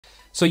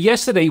So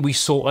yesterday we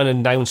saw an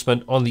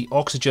announcement on the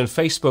Oxygen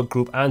Facebook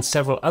group and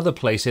several other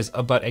places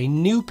about a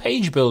new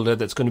page builder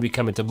that's going to be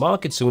coming to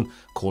market soon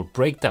called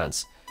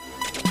Breakdance.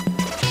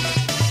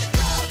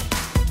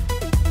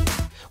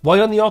 Why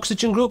on the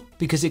Oxygen group?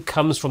 Because it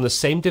comes from the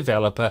same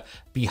developer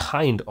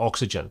behind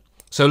Oxygen.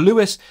 So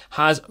Lewis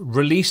has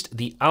released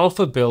the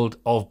alpha build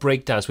of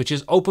Breakdance, which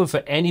is open for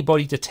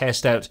anybody to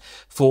test out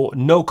for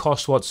no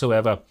cost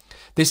whatsoever.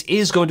 This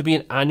is going to be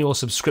an annual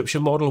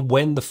subscription model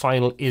when the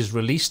final is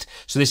released.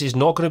 So this is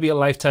not going to be a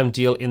lifetime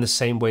deal in the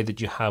same way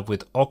that you have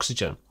with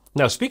Oxygen.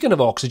 Now, speaking of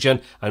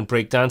Oxygen and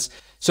Breakdance,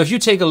 so if you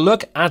take a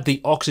look at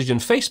the Oxygen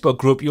Facebook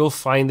group, you'll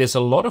find there's a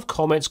lot of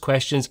comments,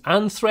 questions,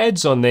 and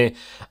threads on there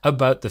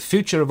about the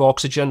future of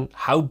Oxygen,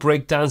 how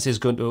Breakdance is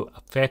going to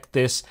affect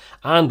this,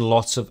 and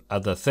lots of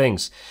other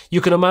things. You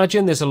can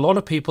imagine there's a lot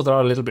of people that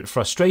are a little bit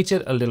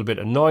frustrated, a little bit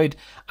annoyed,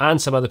 and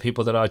some other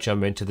people that are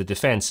jumping to the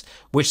defense.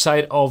 Which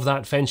side of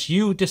that fence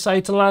you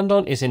decide to land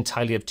on is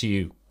entirely up to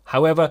you.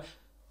 However,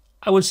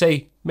 I would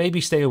say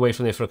maybe stay away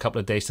from there for a couple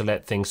of days to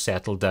let things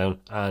settle down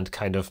and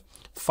kind of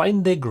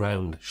find their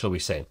ground, shall we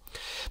say.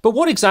 But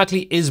what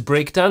exactly is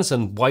Breakdance,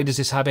 and why does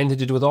this have anything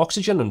to do with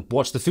Oxygen, and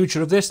what's the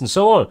future of this, and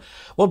so on?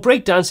 Well,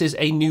 Breakdance is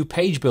a new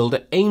page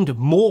builder aimed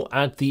more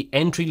at the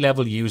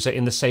entry-level user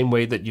in the same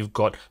way that you've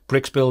got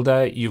Bricks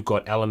Builder, you've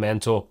got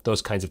Elementor,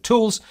 those kinds of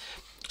tools.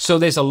 So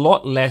there's a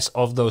lot less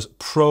of those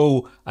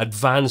pro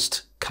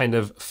advanced kind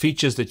of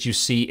features that you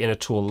see in a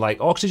tool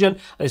like Oxygen,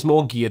 and it's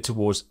more geared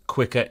towards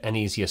quicker and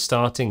easier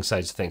starting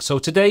sides of things. So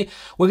today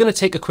we're going to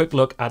take a quick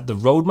look at the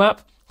roadmap,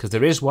 because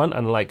there is one,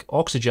 unlike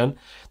Oxygen.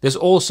 There's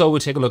also,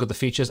 we'll take a look at the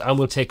features and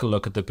we'll take a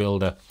look at the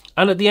builder.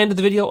 And at the end of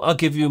the video, I'll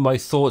give you my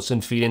thoughts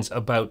and feelings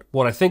about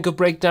what I think of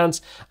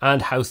Breakdance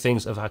and how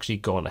things have actually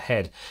gone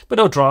ahead. But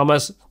no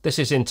dramas, this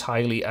is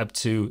entirely up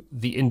to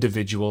the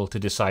individual to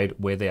decide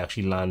where they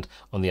actually land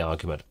on the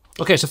argument.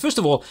 Okay, so first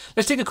of all,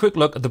 let's take a quick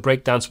look at the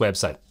Breakdance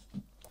website.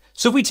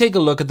 So if we take a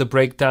look at the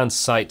Breakdance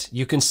site,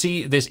 you can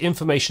see there's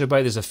information about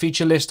it. There's a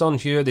feature list on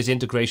here, there's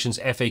integrations,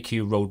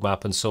 FAQ,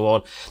 roadmap, and so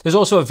on. There's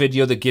also a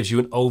video that gives you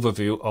an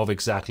overview of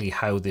exactly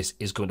how this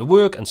is going to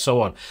work and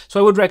so on. So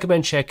I would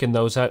recommend checking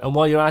those out. And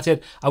while you're at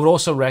it, I would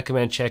also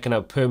recommend checking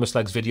out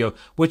Permaslug's video,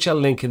 which I'll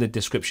link in the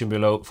description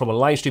below, from a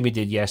live stream he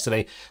did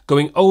yesterday,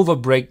 going over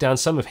Breakdance,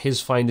 some of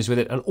his findings with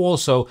it, and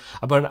also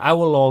about an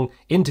hour-long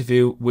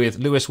interview with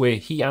Lewis where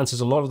he answers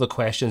a lot of the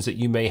questions that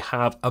you may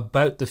have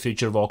about the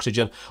future of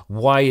Oxygen,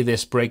 why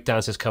this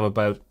Breakdance has come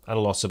about, and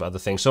lots of other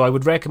things. So I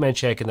would recommend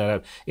checking that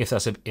out if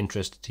that's of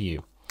interest to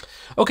you.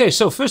 Okay,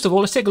 so first of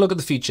all, let's take a look at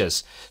the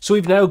features. So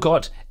we've now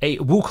got a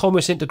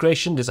WooCommerce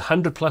integration. There's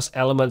 100+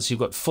 elements. You've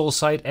got full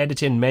site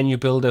editing, menu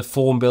builder,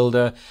 form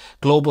builder,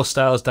 global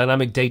styles,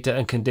 dynamic data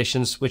and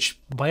conditions, which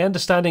my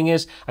understanding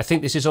is, I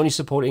think this is only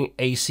supporting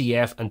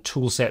ACF and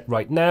toolset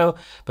right now,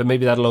 but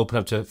maybe that'll open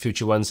up to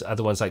future ones,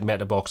 other ones like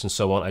Metabox and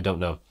so on, I don't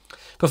know.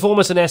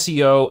 Performance and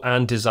SEO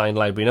and design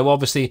library. Now,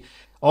 obviously,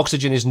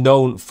 Oxygen is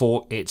known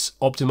for its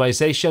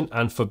optimization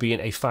and for being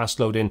a fast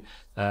loading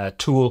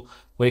tool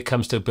when it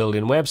comes to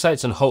building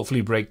websites, and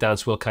hopefully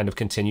Breakdance will kind of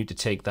continue to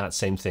take that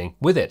same thing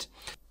with it.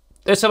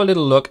 Let's have a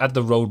little look at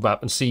the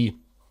roadmap and see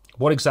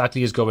what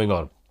exactly is going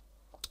on.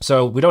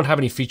 So we don't have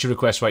any feature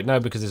requests right now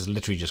because it's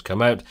literally just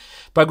come out.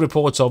 Bug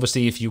reports,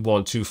 obviously, if you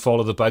want to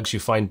follow the bugs, you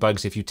find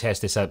bugs. If you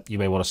test this out, you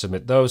may want to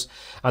submit those.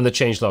 And the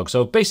change log.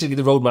 So basically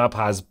the roadmap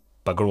has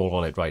bugger all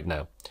on it right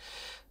now.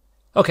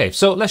 Okay,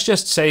 so let's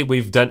just say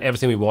we've done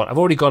everything we want. I've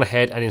already gone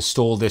ahead and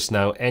installed this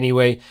now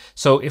anyway.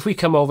 So if we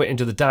come over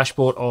into the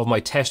dashboard of my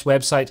test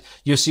website,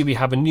 you'll see we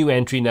have a new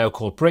entry now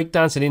called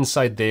Breakdance, and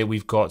inside there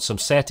we've got some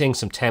settings,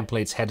 some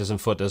templates, headers and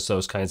footers,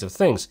 those kinds of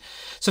things.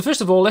 So first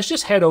of all, let's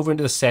just head over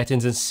into the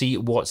settings and see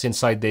what's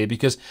inside there,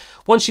 because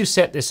once you've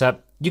set this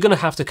up, you're going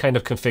to have to kind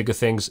of configure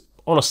things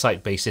on a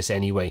site basis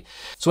anyway.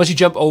 So once you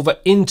jump over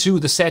into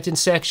the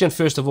settings section,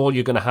 first of all,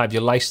 you're going to have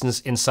your license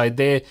inside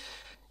there,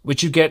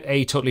 which you get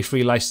a totally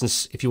free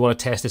license if you want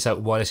to test this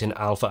out while it's in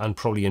alpha and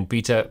probably in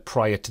beta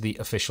prior to the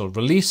official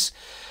release.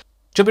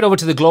 Jumping over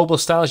to the global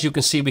styles, you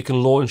can see we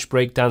can launch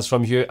Breakdance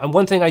from here. And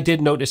one thing I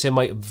did notice in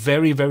my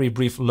very, very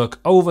brief look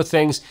over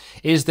things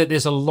is that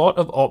there's a lot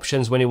of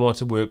options when you want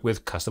to work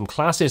with custom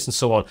classes and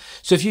so on.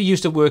 So if you're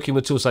used to working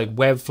with tools like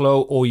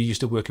Webflow, or you're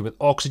used to working with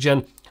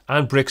Oxygen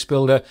and Bricks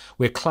Builder,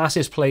 where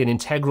classes play an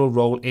integral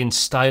role in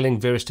styling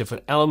various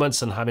different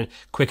elements and having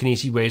quick and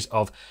easy ways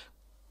of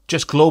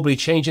just globally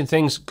changing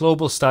things,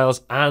 global styles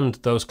and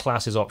those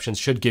classes options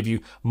should give you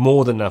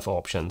more than enough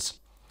options.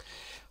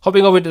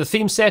 Hopping over to the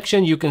theme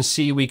section, you can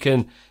see we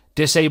can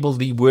disable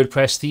the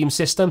WordPress theme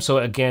system. So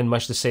again,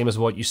 much the same as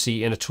what you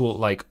see in a tool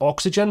like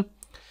Oxygen.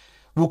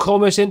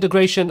 WooCommerce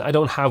integration, I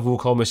don't have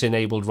WooCommerce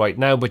enabled right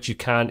now, but you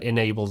can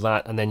enable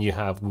that, and then you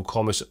have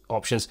WooCommerce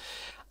options.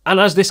 And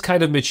as this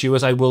kind of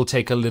matures, I will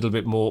take a little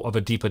bit more of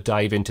a deeper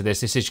dive into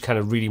this. This is kind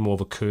of really more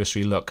of a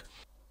cursory look.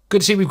 Good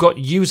to see we've got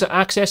user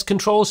access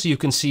control, so you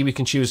can see we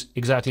can choose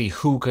exactly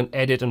who can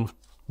edit and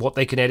what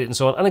they can edit and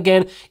so on. And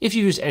again, if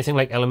you use anything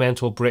like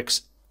Elementor,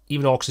 Bricks,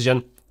 even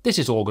Oxygen, This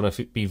is all going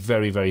to be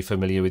very, very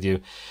familiar with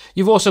you.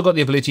 You've also got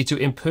the ability to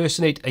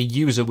impersonate a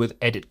user with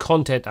edit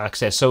content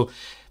access. So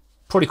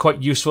probably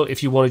quite useful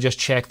if you want to just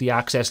check the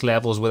access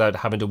levels without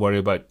having to worry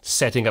about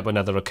setting up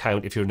another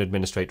account if you're an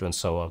administrator and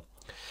so on.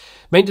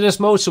 Maintenance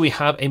mode, so we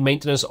have a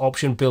maintenance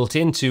option built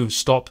in to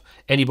stop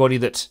anybody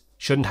that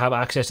shouldn't have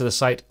access to the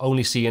site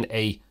only seeing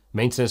a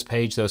maintenance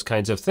page, those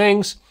kinds of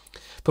things.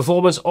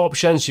 Performance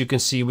options, you can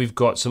see we've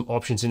got some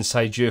options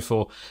inside here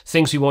for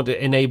things we want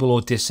to enable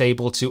or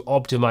disable to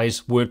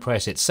optimize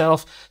WordPress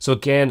itself. So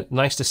again,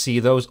 nice to see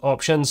those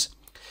options.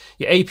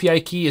 Your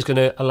API key is going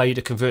to allow you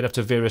to convert up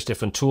to various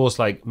different tools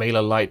like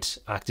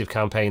MailerLite,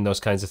 ActiveCampaign, those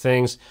kinds of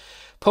things.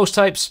 Post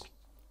types,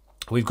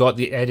 we've got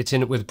the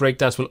editing with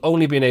Breakdance will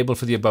only be enabled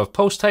for the above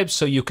post types,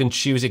 so you can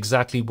choose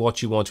exactly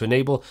what you want to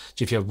enable.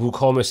 So if you have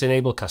WooCommerce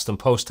enabled, custom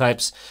post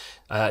types,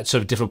 sort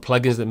of different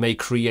plugins that may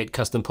create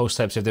custom post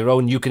types of their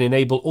own, you can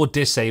enable or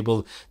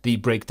disable the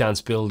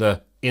Breakdance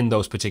builder in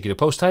those particular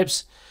post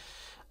types.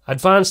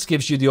 Advanced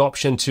gives you the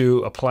option to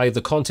apply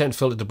the content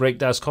filter to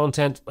Breakdance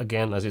content.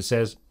 Again, as it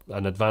says,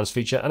 an advanced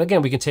feature. And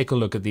again, we can take a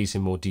look at these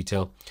in more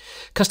detail.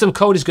 Custom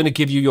code is going to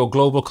give you your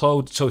global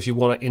code. So if you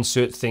want to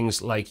insert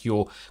things like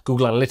your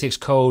Google Analytics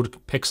code,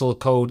 pixel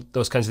code,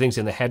 those kinds of things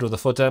in the header or the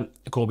footer,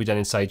 it can all be done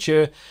inside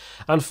here.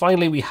 And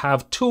finally, we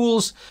have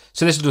tools.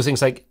 So this will do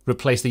things like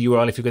replace the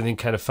URL if you've got anything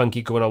kind of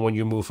funky going on when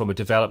you move from a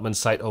development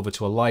site over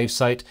to a live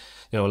site,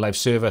 you know, a live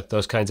server,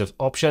 those kinds of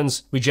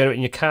options.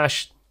 Regenerating your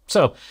cache.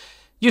 So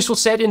useful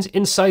settings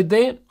inside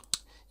there.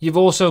 You've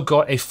also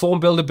got a form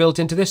builder built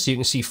into this, so you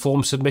can see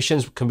form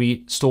submissions can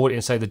be stored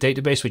inside the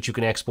database, which you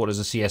can export as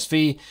a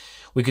CSV.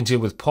 We can deal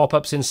with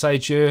pop-ups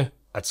inside here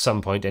at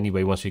some point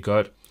anyway, once we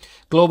got it.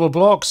 Global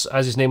blocks,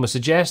 as its name would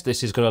suggest,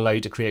 this is going to allow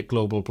you to create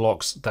global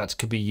blocks that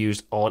can be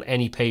used on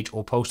any page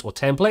or post or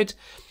template.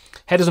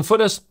 Headers and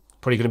footers,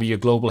 probably going to be your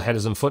global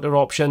headers and footer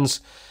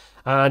options.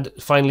 And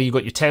finally, you've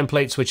got your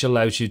templates, which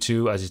allows you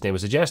to, as its name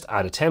would suggest,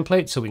 add a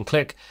template. So we can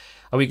click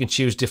and we can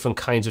choose different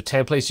kinds of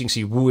templates. You can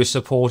see Woo is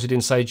supported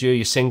inside here,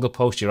 your single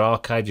post, your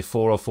archive, your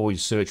 404, your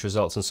search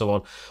results, and so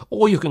on.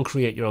 Or you can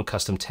create your own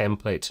custom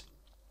template.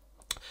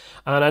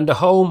 And under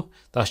home,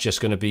 that's just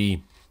going to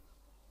be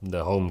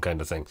the home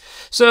kind of thing.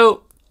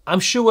 So I'm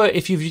sure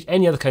if you've used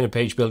any other kind of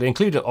page builder,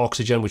 including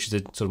Oxygen, which is a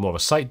sort of more of a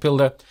site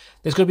builder,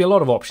 there's going to be a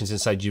lot of options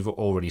inside you've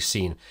already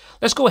seen.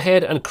 Let's go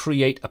ahead and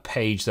create a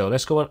page though.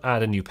 Let's go and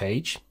add a new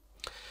page.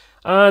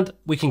 And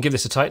we can give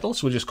this a title.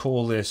 So we'll just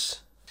call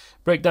this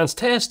Breakdance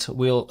Test.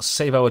 We'll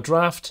save our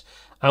draft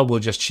and we'll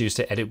just choose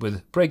to edit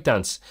with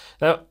Breakdance.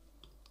 Now,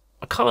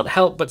 I can't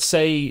help but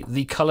say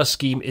the color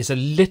scheme is a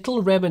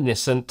little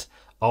reminiscent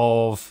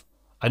of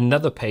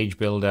another page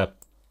builder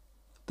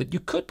that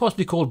you could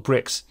possibly call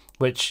Bricks,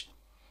 which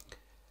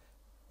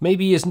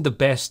maybe isn't the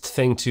best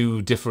thing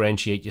to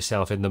differentiate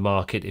yourself in the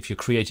market. If you're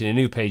creating a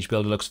new page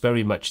builder, it looks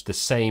very much the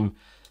same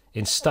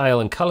in style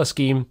and color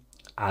scheme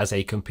as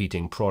a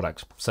competing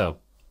product. So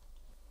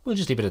we'll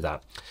just leave it at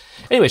that.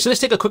 Anyway, so let's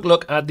take a quick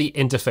look at the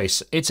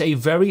interface. It's a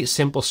very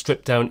simple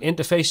stripped down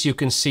interface. You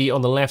can see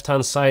on the left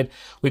hand side,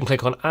 we can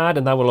click on add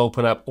and that will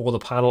open up all the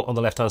panel on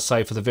the left hand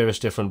side for the various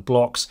different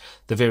blocks,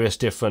 the various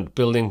different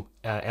building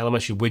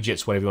elements, your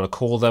widgets, whatever you want to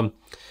call them.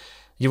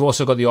 You've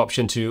also got the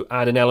option to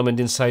add an element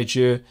inside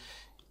here.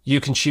 You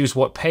can choose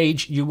what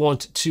page you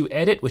want to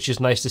edit, which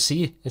is nice to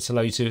see. It's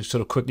allow you to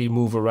sort of quickly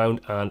move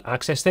around and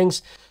access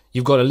things.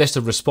 You've got a list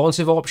of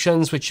responsive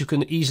options, which you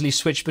can easily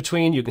switch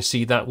between. You can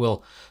see that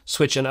will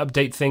switch and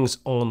update things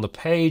on the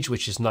page,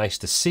 which is nice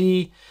to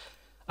see.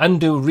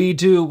 Undo,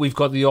 redo, we've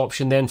got the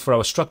option then for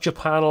our structure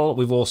panel.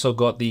 We've also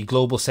got the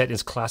global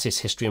settings, classes,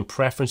 history, and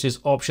preferences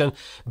option.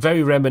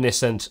 Very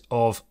reminiscent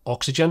of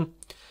Oxygen.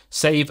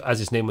 Save, as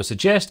its name would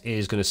suggest,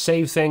 is going to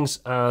save things.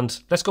 And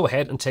let's go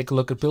ahead and take a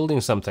look at building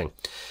something.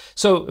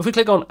 So if we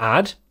click on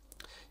add,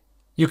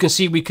 you can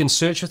see we can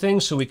search for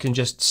things, so we can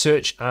just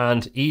search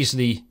and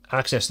easily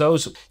access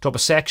those. Drop a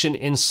section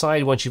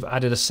inside. Once you've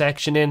added a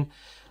section in,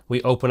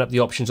 we open up the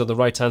options on the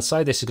right hand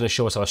side. This is going to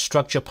show us our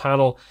structure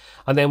panel,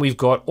 and then we've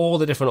got all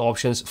the different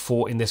options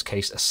for, in this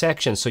case, a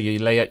section. So your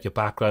layout, your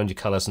background, your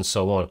colors, and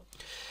so on.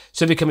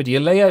 So if you come into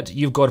your layout,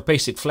 you've got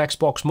basic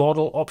flexbox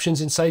model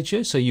options inside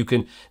here, so you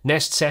can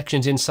nest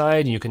sections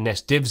inside and you can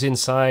nest divs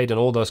inside and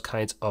all those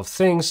kinds of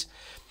things.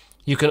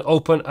 You can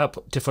open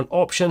up different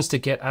options to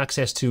get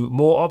access to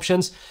more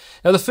options.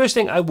 Now, the first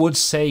thing I would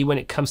say when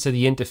it comes to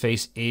the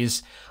interface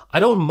is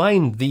I don't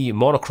mind the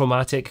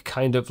monochromatic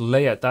kind of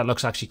layout. That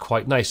looks actually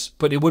quite nice,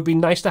 but it would be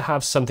nice to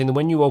have something that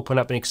when you open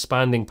up an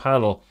expanding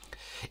panel,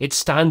 it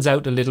stands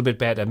out a little bit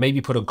better. Maybe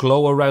put a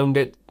glow around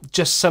it,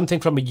 just something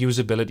from a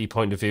usability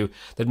point of view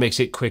that makes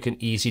it quick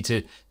and easy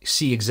to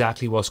see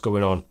exactly what's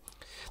going on.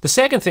 The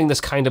second thing that's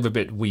kind of a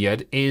bit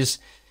weird is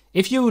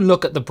if you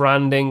look at the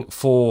branding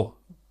for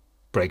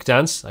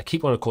Breakdance, I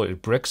keep wanting to call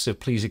it Bricks, so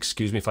please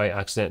excuse me if I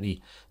accidentally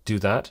do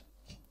that.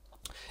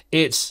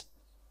 It's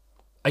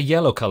a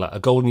yellow color, a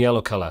golden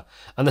yellow color.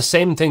 And the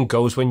same thing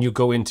goes when you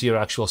go into your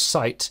actual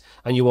site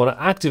and you want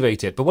to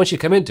activate it. But once you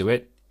come into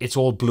it, it's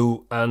all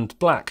blue and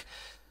black,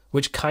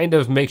 which kind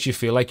of makes you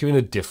feel like you're in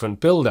a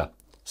different builder.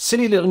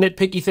 silly little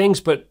nitpicky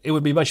things, but it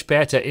would be much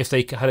better if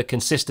they had a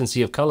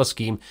consistency of color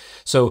scheme.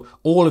 So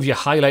all of your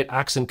highlight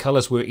accent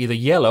colors were either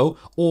yellow,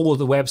 or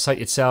the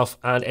website itself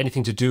and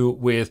anything to do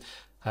with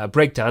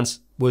Breakdance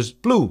was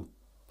blue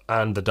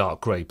and the dark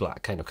gray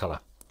black kind of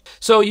color.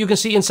 So you can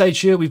see inside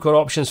here we've got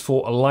options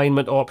for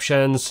alignment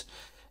options.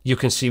 You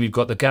can see we've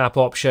got the gap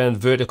option,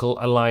 vertical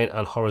align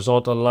and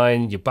horizontal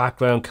align, your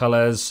background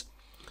colors.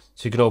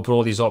 So you can open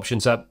all these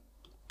options up.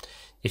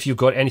 If you've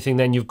got anything,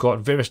 then you've got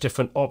various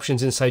different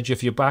options inside here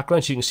for your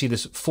background. So you can see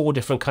there's 4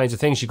 different kinds of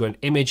things. You've got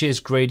images,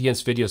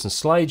 gradients, videos, and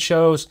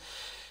slideshows,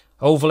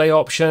 overlay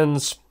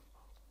options.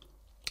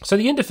 So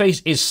the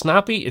interface is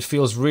snappy. It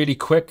feels really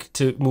quick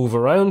to move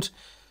around,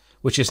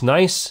 which is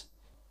nice.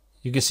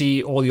 You can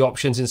see all the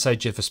options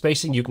inside here for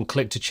spacing. You can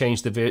click to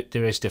change the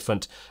various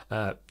different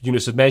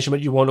units of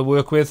measurement you want to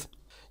work with.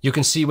 You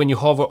can see when you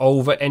hover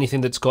over anything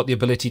that's got the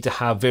ability to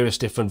have various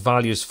different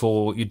values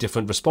for your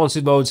different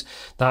responsive modes,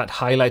 that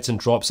highlights and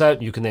drops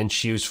out. You can then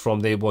choose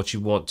from there what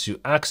you want to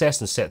access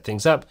and set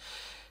things up.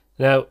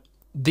 Now,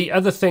 the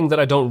other thing that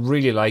I don't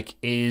really like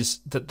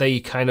is that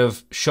they kind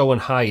of show and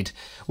hide,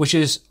 which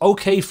is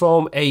okay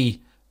from a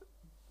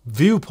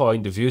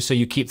viewpoint of view, so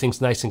you keep things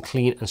nice and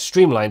clean and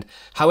streamlined.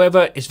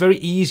 However, it's very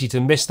easy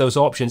to miss those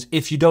options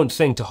if you don't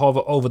think to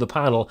hover over the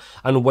panel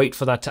and wait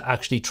for that to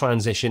actually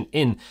transition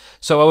in.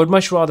 So I would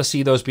much rather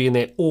see those being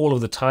there all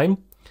of the time.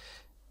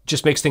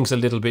 Just makes things a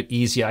little bit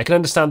easier. I can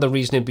understand the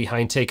reasoning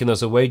behind taking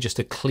those away, just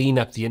to clean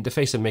up the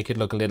interface and make it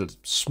look a little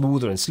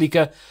smoother and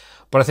sleeker.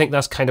 But I think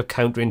that's kind of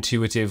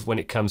counterintuitive when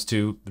it comes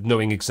to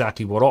knowing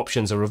exactly what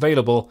options are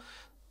available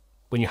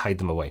when you hide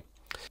them away.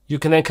 You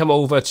can then come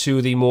over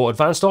to the more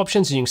advanced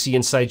options, and you can see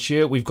inside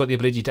here we've got the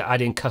ability to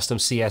add in custom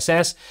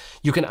CSS.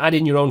 You can add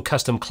in your own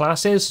custom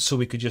classes, so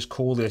we could just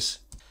call this.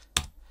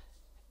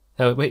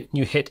 Now when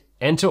you hit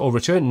enter or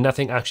return,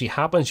 nothing actually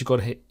happens. You've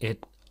got to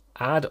hit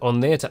add on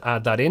there to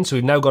add that in. So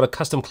we've now got a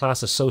custom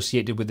class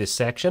associated with this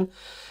section.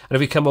 And if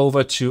we come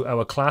over to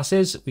our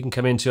classes, we can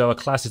come into our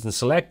classes and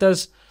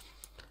selectors,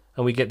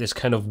 and we get this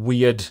kind of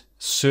weird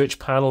search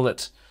panel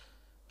that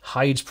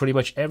hides pretty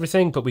much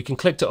everything, but we can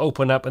click to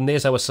open up, and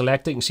there's our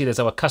selector. You can see there's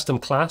our custom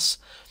class,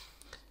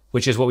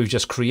 which is what we've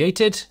just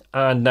created,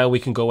 and now we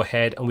can go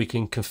ahead and we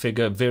can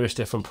configure various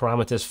different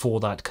parameters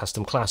for that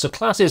custom class. So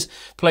classes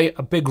play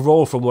a big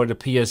role from what it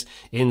appears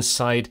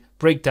inside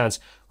Breakdance,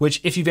 which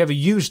if you've ever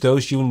used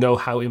those, you'll know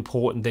how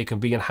important they can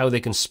be and how they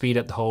can speed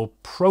up the whole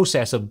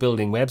process of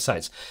building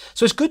websites.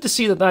 So it's good to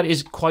see that that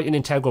is quite an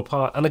integral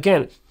part. And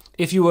again,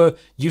 if you were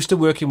used to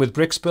working with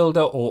Bricks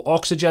Builder or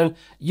Oxygen,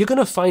 you're going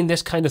to find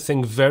this kind of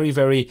thing very,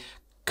 very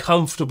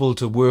comfortable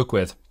to work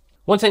with.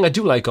 One thing I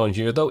do like on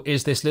here, though,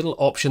 is this little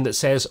option that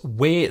says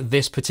where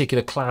this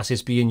particular class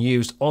is being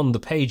used on the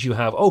page you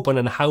have open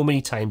and how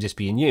many times it's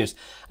being used.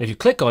 And if you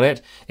click on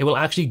it, it will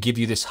actually give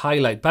you this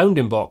highlight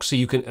bounding box, so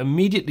you can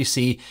immediately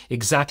see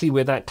exactly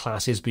where that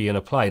class is being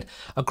applied.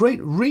 A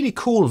great, really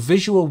cool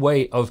visual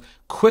way of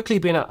quickly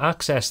being able to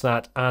access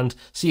that and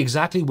see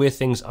exactly where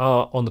things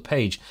are on the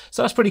page.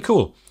 So that's pretty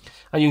cool.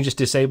 And you can just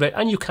disable it,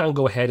 and you can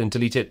go ahead and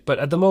delete it. But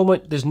at the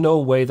moment, there's no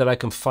way that I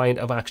can find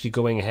of actually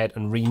going ahead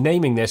and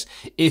renaming this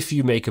if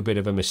you make a bit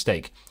of a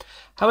mistake.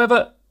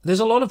 However, there's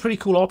a lot of pretty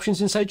cool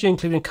options inside here,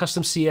 including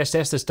custom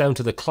CSS that's down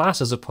to the class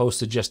as opposed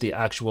to just the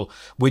actual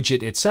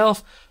widget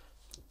itself.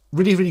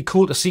 Really, really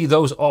cool to see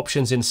those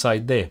options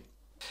inside there.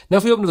 Now,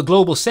 if we open the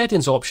global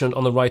settings option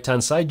on the right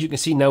hand side, you can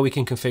see now we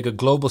can configure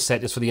global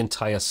settings for the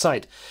entire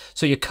site.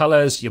 So your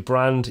colors, your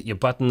brand, your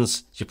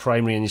buttons, your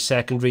primary and your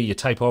secondary, your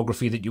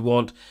typography that you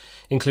want,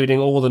 including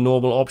all the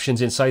normal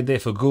options inside there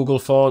for Google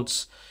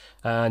fonts.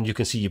 And you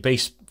can see your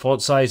base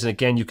font size. And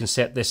again, you can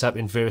set this up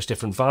in various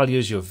different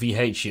values, your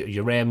VH,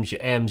 your M's,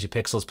 your M's, your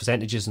pixels,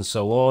 percentages, and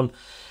so on.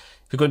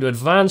 If you go into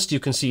advanced, you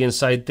can see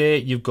inside there,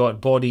 you've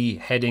got body,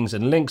 headings,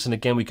 and links. And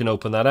again, we can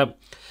open that up.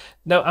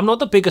 Now, I'm not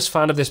the biggest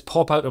fan of this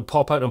pop out and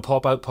pop out and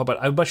pop out, pop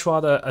out. I'd much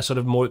rather a sort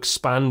of more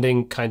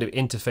expanding kind of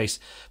interface.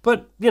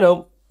 But, you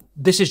know,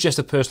 this is just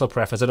a personal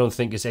preference. I don't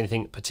think there's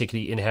anything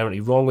particularly inherently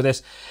wrong with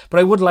this.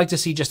 But I would like to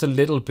see just a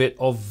little bit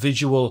of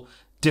visual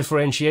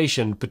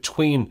differentiation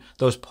between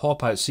those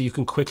pop outs, so you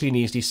can quickly and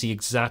easily see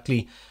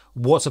exactly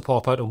what's a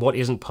pop out and what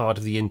isn't part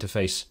of the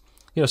interface.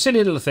 You know,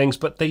 silly little things,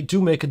 but they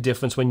do make a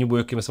difference when you're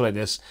working with something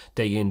like this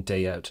day in,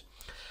 day out.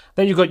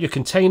 Then you've got your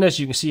containers.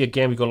 You can see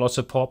again, we've got lots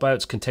of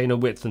pop-outs, container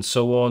width, and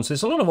so on. So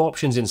there's a lot of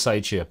options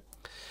inside here.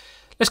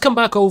 Let's come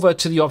back over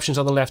to the options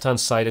on the left-hand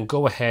side and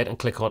go ahead and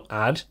click on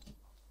Add.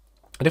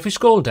 And if we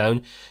scroll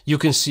down, you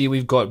can see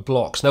we've got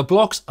blocks. Now,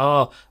 blocks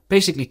are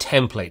basically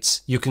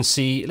templates. You can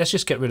see, let's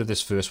just get rid of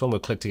this first one. We'll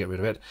click to get rid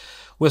of it.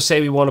 We'll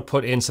say we want to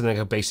put in something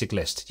like a basic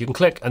list. You can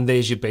click, and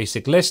there's your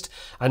basic list.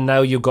 And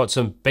now you've got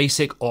some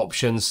basic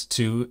options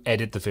to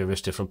edit the various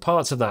different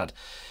parts of that.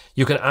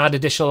 You can add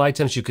additional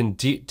items, you can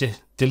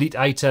delete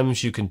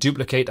items, you can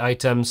duplicate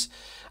items,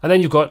 and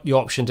then you've got the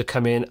option to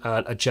come in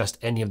and adjust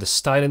any of the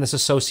styling that's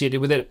associated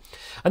with it.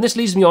 And this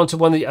leads me on to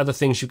one of the other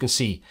things you can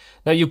see.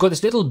 Now you've got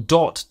this little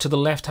dot to the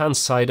left-hand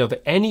side of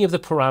any of the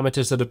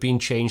parameters that have been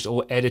changed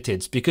or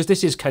edited, because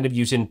this is kind of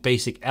using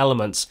basic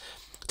elements.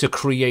 to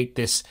create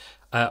this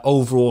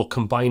overall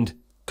combined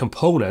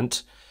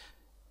component,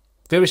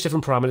 various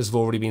different parameters have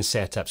already been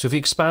set up. So if you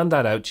expand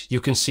that out, you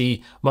can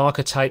see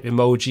marker type,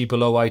 emoji,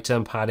 below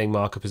item, padding,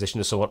 marker position,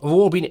 and so on, have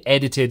all been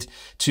edited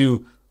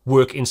to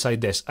work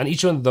inside this. And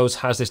each one of those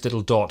has this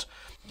little dot.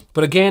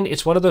 But again,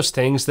 it's one of those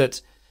things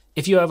that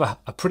if you have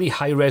a pretty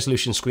high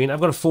resolution screen, I've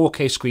got a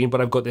 4K screen,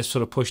 but I've got this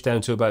sort of pushed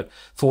down to about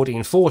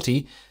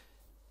 1440,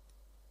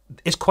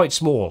 it's quite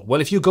small.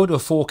 Well, if you go to a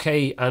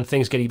 4K and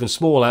things get even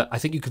smaller, I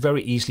think you could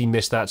very easily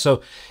miss that.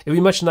 So it'd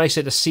be much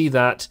nicer to see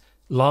that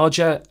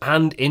larger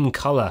and in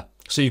color,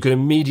 so you can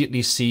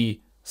immediately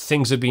see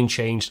things have been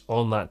changed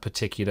on that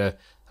particular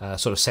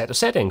sort of set of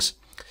settings.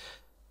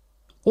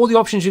 All the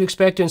options you'd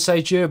expect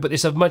inside here, but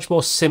it's a much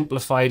more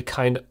simplified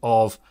kind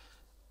of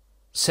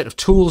set of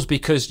tools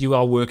because you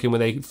are working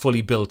with a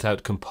fully built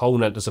out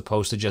component as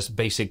opposed to just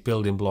basic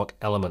building block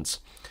elements.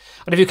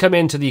 And if you come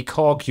into the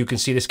cog, you can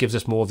see this gives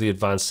us more of the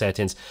advanced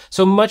settings.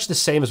 So much the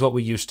same as what we're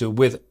used to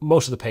with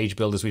most of the page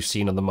builders we've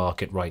seen on the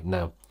market right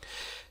now.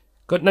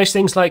 Got nice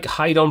things like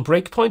hide on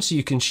breakpoints, so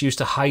you can choose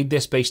to hide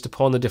this based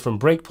upon the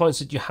different breakpoints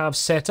that you have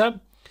set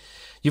up.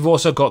 You've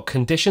also got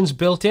conditions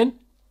built in.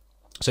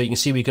 So you can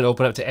see we can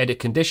open up to edit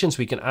conditions.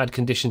 We can add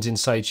conditions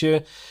inside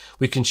here.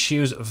 We can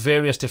choose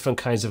various different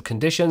kinds of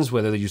conditions,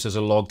 whether the users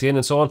are logged in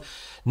and so on.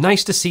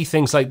 Nice to see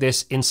things like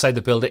this inside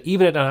the builder,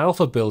 even at an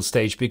alpha build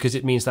stage, because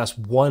it means that's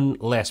one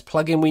less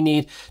plugin we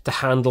need to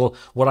handle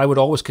what I would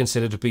always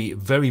consider to be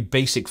very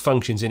basic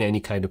functions in any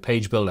kind of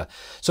page builder.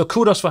 So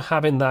kudos for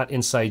having that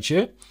inside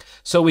here.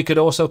 So we could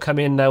also come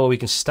in now and we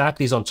can stack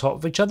these on top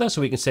of each other.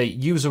 So we can say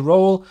user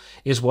role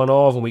is one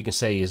of, and we can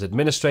say is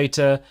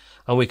administrator,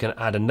 and we can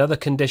add another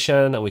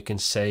condition, and we can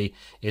say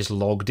is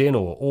logged in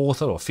or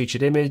author or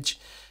featured image.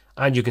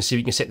 And you can see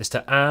we can set this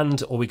to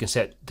and, or we can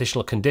set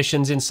additional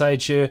conditions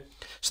inside here.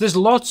 So there's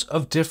lots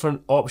of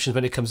different options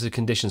when it comes to the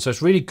conditions. So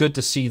it's really good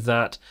to see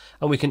that,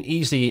 and we can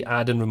easily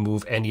add and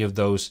remove any of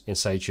those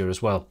inside here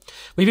as well.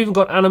 We've even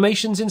got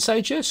animations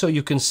inside here. So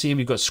you can see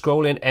we've got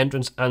scrolling,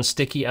 entrance, and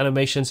sticky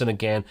animations. And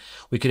again,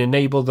 we can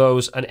enable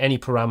those, and any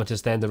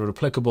parameters then that are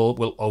applicable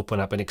will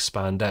open up and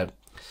expand out.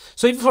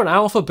 So even for an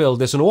alpha build,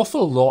 there's an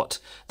awful lot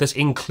that's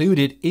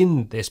included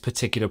in this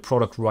particular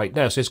product right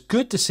now. So it's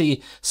good to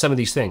see some of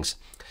these things.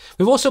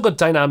 We've also got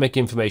dynamic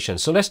information.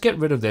 So let's get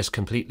rid of this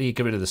completely,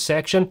 get rid of the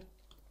section.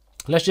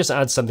 Let's just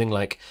add something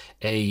like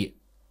a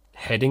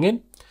heading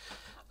in.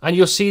 And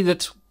you'll see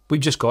that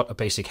we've just got a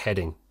basic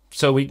heading.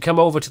 So we come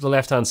over to the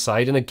left-hand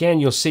side, and again,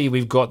 you'll see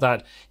we've got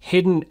that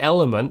hidden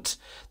element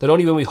that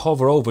only when we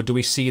hover over do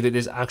we see that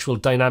there's actual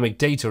dynamic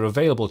data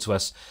available to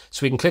us.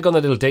 So we can click on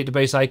the little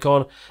database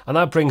icon, and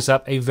that brings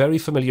up a very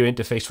familiar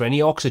interface for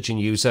any Oxygen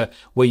user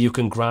where you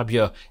can grab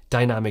your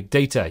dynamic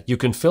data. You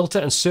can filter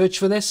and search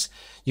for this.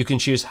 You can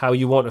choose how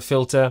you want to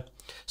filter.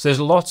 So there's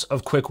lots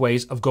of quick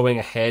ways of going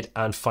ahead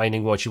and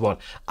finding what you want.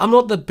 I'm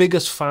not the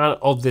biggest fan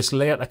of this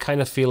layout. I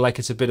kind of feel like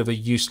it's a bit of a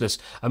useless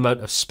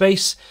amount of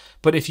space.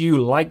 But if you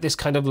like this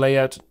kind of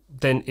layout,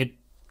 then it's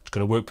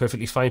going to work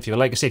perfectly fine for you. And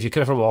like I say, if you're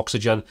coming from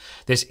Oxygen,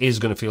 this is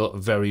going to feel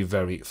very,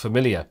 very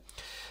familiar.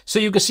 So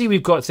you can see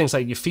we've got things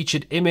like your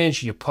featured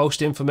image, your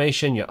post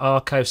information, your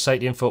archive,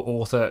 site info,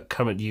 author,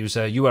 current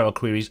user, URL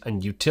queries,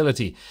 and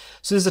utility.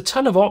 So there's a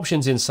ton of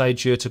options inside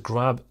here to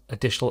grab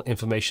additional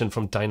information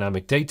from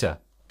dynamic data.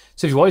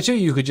 So if you wanted to,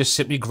 you could just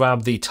simply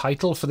grab the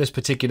title for this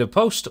particular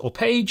post or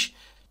page.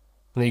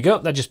 And there you go,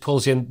 that just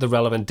pulls in the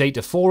relevant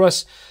data for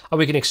us. And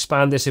we can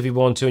expand this if we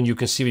want to, and you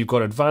can see we've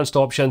got advanced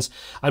options.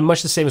 And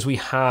much the same as we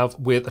have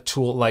with a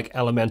tool like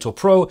Elementor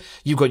Pro,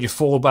 you've got your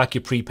fallback,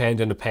 your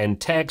prepend and append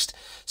text.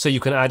 So you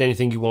can add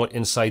anything you want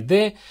inside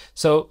there.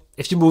 So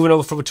if you're moving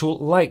over from a tool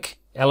like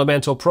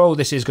Elementor Pro,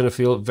 this is going to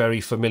feel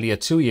very familiar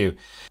to you.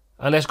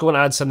 And let's go and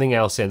add something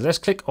else in. Let's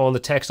click on the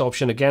text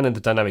option again in the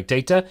dynamic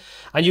data,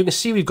 and you can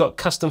see we've got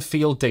custom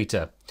field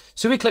data.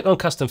 So if we click on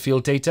custom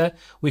field data,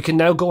 we can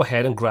now go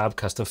ahead and grab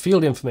custom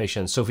field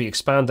information. So if we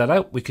expand that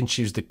out, we can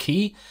choose the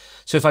key.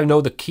 So if I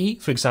know the key,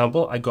 for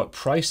example, I got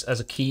price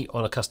as a key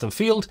on a custom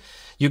field,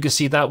 you can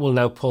see that will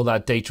now pull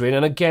that data in.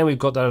 And again, we've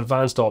got that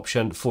advanced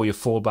option for your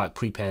fallback,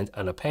 prepend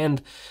and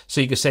append.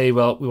 So you can say,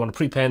 well, we want to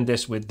prepend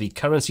this with the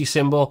currency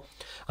symbol,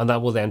 and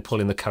that will then pull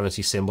in the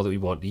currency symbol that we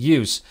want to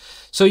use.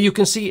 So you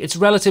can see it's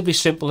relatively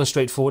simple and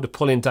straightforward to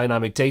pull in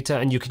dynamic data,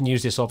 and you can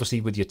use this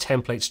obviously with your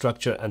template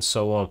structure and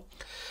so on.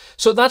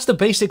 So that's the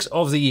basics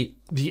of the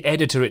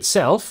editor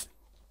itself.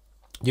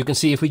 You can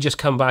see if we just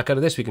come back out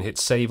of this, we can hit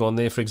save on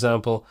there, for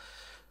example.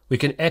 We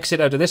can exit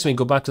out of this and we can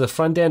go back to the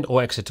front end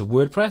or exit to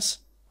WordPress.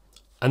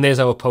 And there's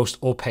our post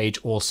or page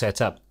all set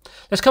up.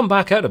 Let's come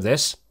back out of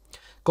this,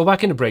 go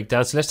back into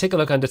Breakdance, and let's take a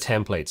look under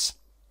templates.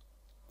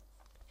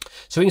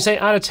 So we can say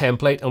add a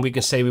template, and we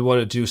can say we want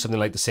to do something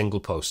like the single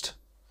post.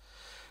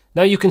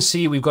 Now you can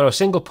see we've got our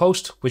single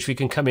post, which we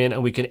can come in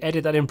and we can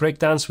edit that in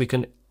Breakdance. We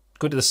can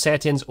go to the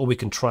settings, or we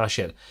can trash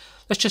it.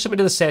 Let's just submit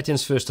to the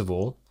settings first of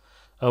all.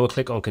 and we'll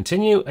click on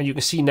continue, and you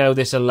can see now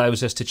this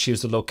allows us to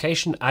choose the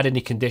location, add any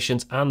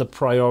conditions, and the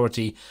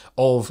priority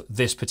of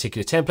this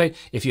particular template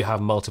if you have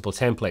multiple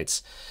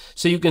templates.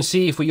 So you can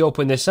see if we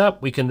open this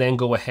up, we can then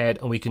go ahead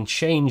and we can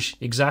change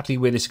exactly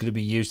where this is going to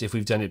be used if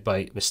we've done it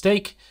by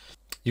mistake.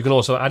 You can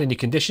also add any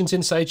conditions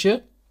inside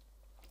here.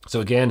 So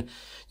again,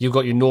 you've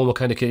got your normal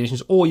kind of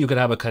conditions, or you could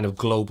have a kind of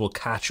global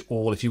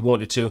catch-all if you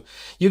wanted to.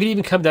 You can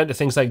even come down to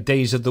things like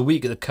days of the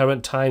week, at the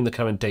current time, the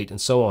current date,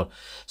 and so on.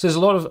 So there's a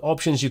lot of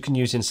options you can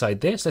use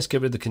inside this. Let's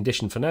get rid of the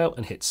condition for now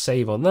and hit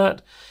save on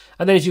that.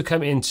 And then if you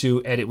come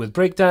into edit with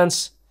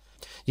Breakdance,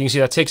 you can see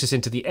that takes us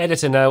into the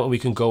editor now, and we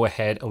can go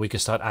ahead and we can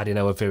start adding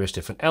our various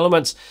different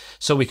elements.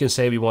 So we can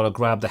say we want to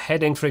grab the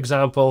heading, for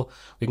example.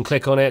 We can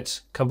click on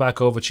it, come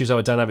back over, choose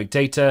our dynamic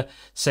data,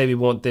 say we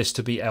want this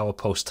to be our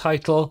post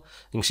title.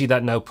 You can see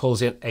that now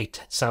pulls in a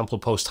sample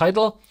post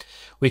title.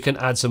 We can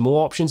add some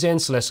more options in.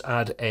 So let's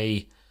add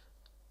a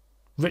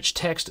rich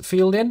text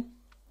field in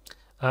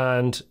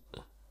and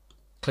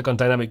click on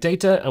dynamic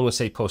data, and we'll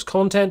say post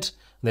content.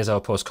 There's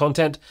our post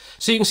content.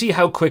 So you can see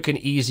how quick and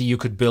easy you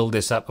could build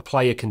this up,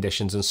 apply your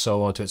conditions and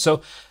so on to it.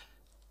 So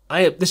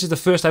this is the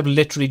first I've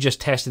literally just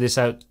tested this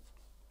out.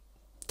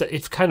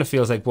 It kind of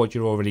feels like what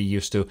you're already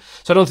used to.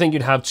 So I don't think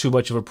you'd have too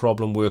much of a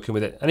problem working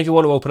with it. And if you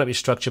want to open up your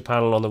structure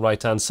panel on the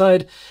right hand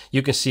side,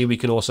 you can see we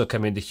can also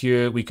come into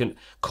here. We can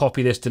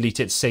copy this, delete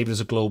it, save it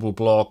as a global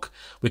block.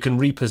 We can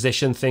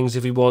reposition things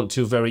if we want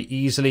to very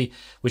easily,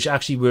 which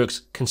actually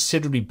works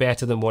considerably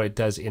better than what it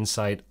does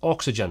inside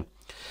Oxygen.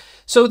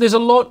 So there's a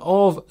lot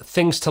of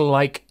things to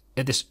like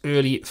at this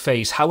early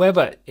phase.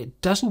 However,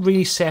 it doesn't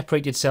really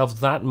separate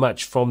itself that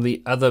much from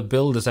the other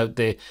builders out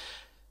there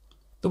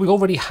that we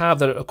already have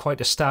that are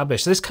quite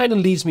established. So this kind of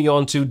leads me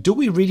on to, do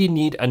we really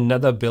need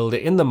another builder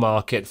in the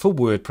market for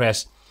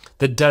WordPress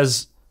that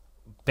does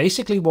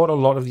basically what a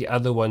lot of the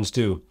other ones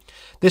do?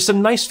 There's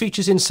some nice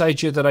features inside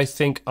here that I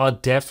think are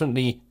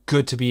definitely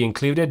good to be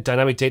included.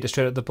 Dynamic data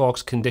straight out of the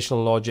box,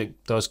 conditional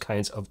logic, those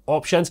kinds of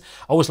options.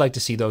 I always like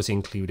to see those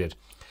included.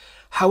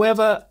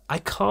 However, I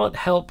can't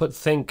help but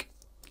think,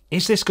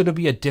 is this going to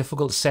be a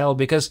difficult sell?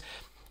 Because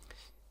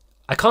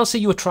I can't see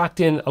you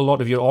attracting a lot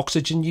of your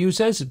Oxygen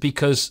users,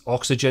 because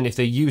Oxygen, if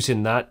they're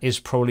using that, is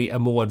probably a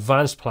more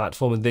advanced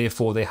platform and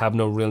therefore they have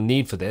no real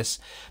need for this.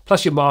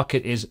 Plus your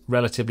market is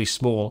relatively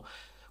small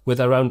with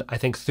around, I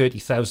think,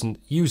 30,000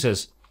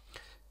 users.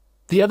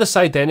 The other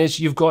side then is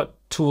you've got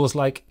tools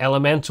like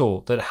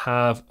Elementor that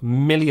have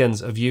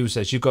millions of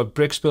users. You've got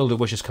Breakdance Builder,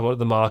 which has come out of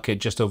the market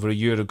just over a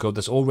year ago,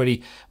 that's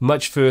already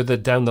much further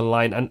down the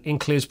line and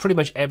includes pretty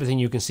much everything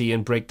you can see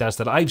in Breakdance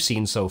that I've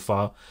seen so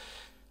far,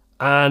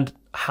 and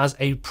has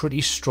a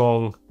pretty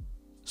strong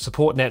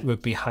support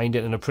network behind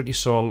it and a pretty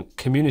strong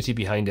community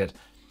behind it.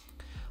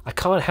 I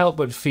can't help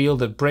but feel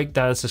that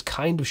Breakdance has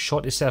kind of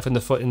shot itself in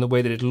the foot in the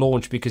way that it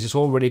launched, because it's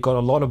already got a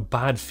lot of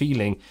bad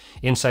feeling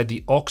inside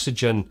the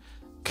Oxygen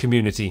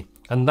community,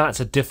 and that's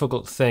a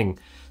difficult thing.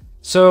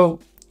 So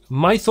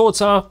my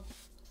thoughts are,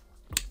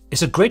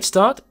 it's a great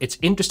start, it's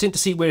interesting to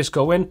see where it's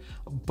going,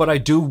 but I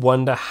do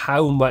wonder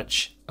how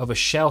much of a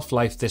shelf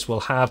life this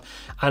will have.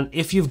 And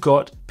if you've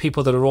got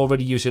people that are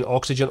already using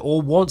Oxygen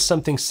or want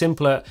something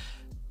simpler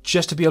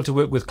just to be able to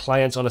work with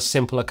clients on a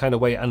simpler kind of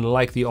way and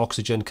like the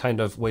Oxygen kind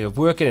of way of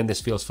working, and this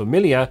feels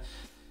familiar,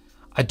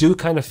 I do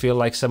kind of feel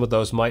like some of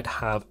those might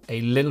have a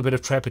little bit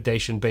of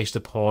trepidation based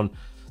upon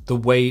the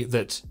way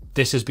that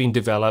this has been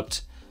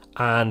developed,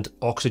 and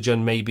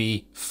Oxygen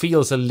maybe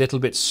feels a little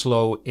bit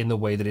slow in the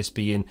way that it's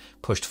being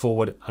pushed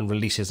forward and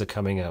releases are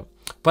coming out.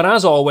 But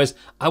as always,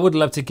 I would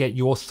love to get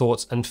your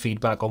thoughts and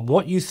feedback on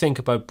what you think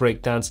about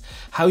Breakdance,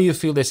 how you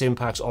feel this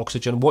impacts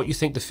Oxygen, what you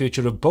think the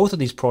future of both of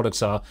these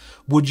products are.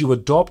 Would you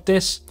adopt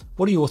this?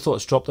 What are your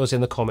thoughts? Drop those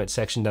in the comment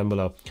section down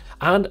below.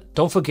 And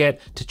don't forget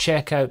to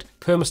check out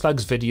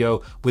Permaslug's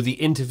video with the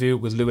interview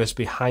with Lewis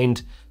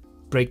behind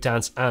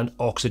Breakdance and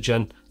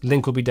Oxygen.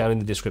 Link will be down in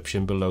the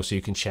description below, so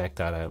you can check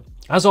that out.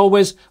 As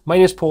always, my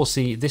name is Paul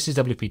C. This is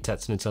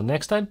WPTuts, and until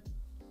next time,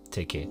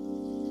 take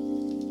care.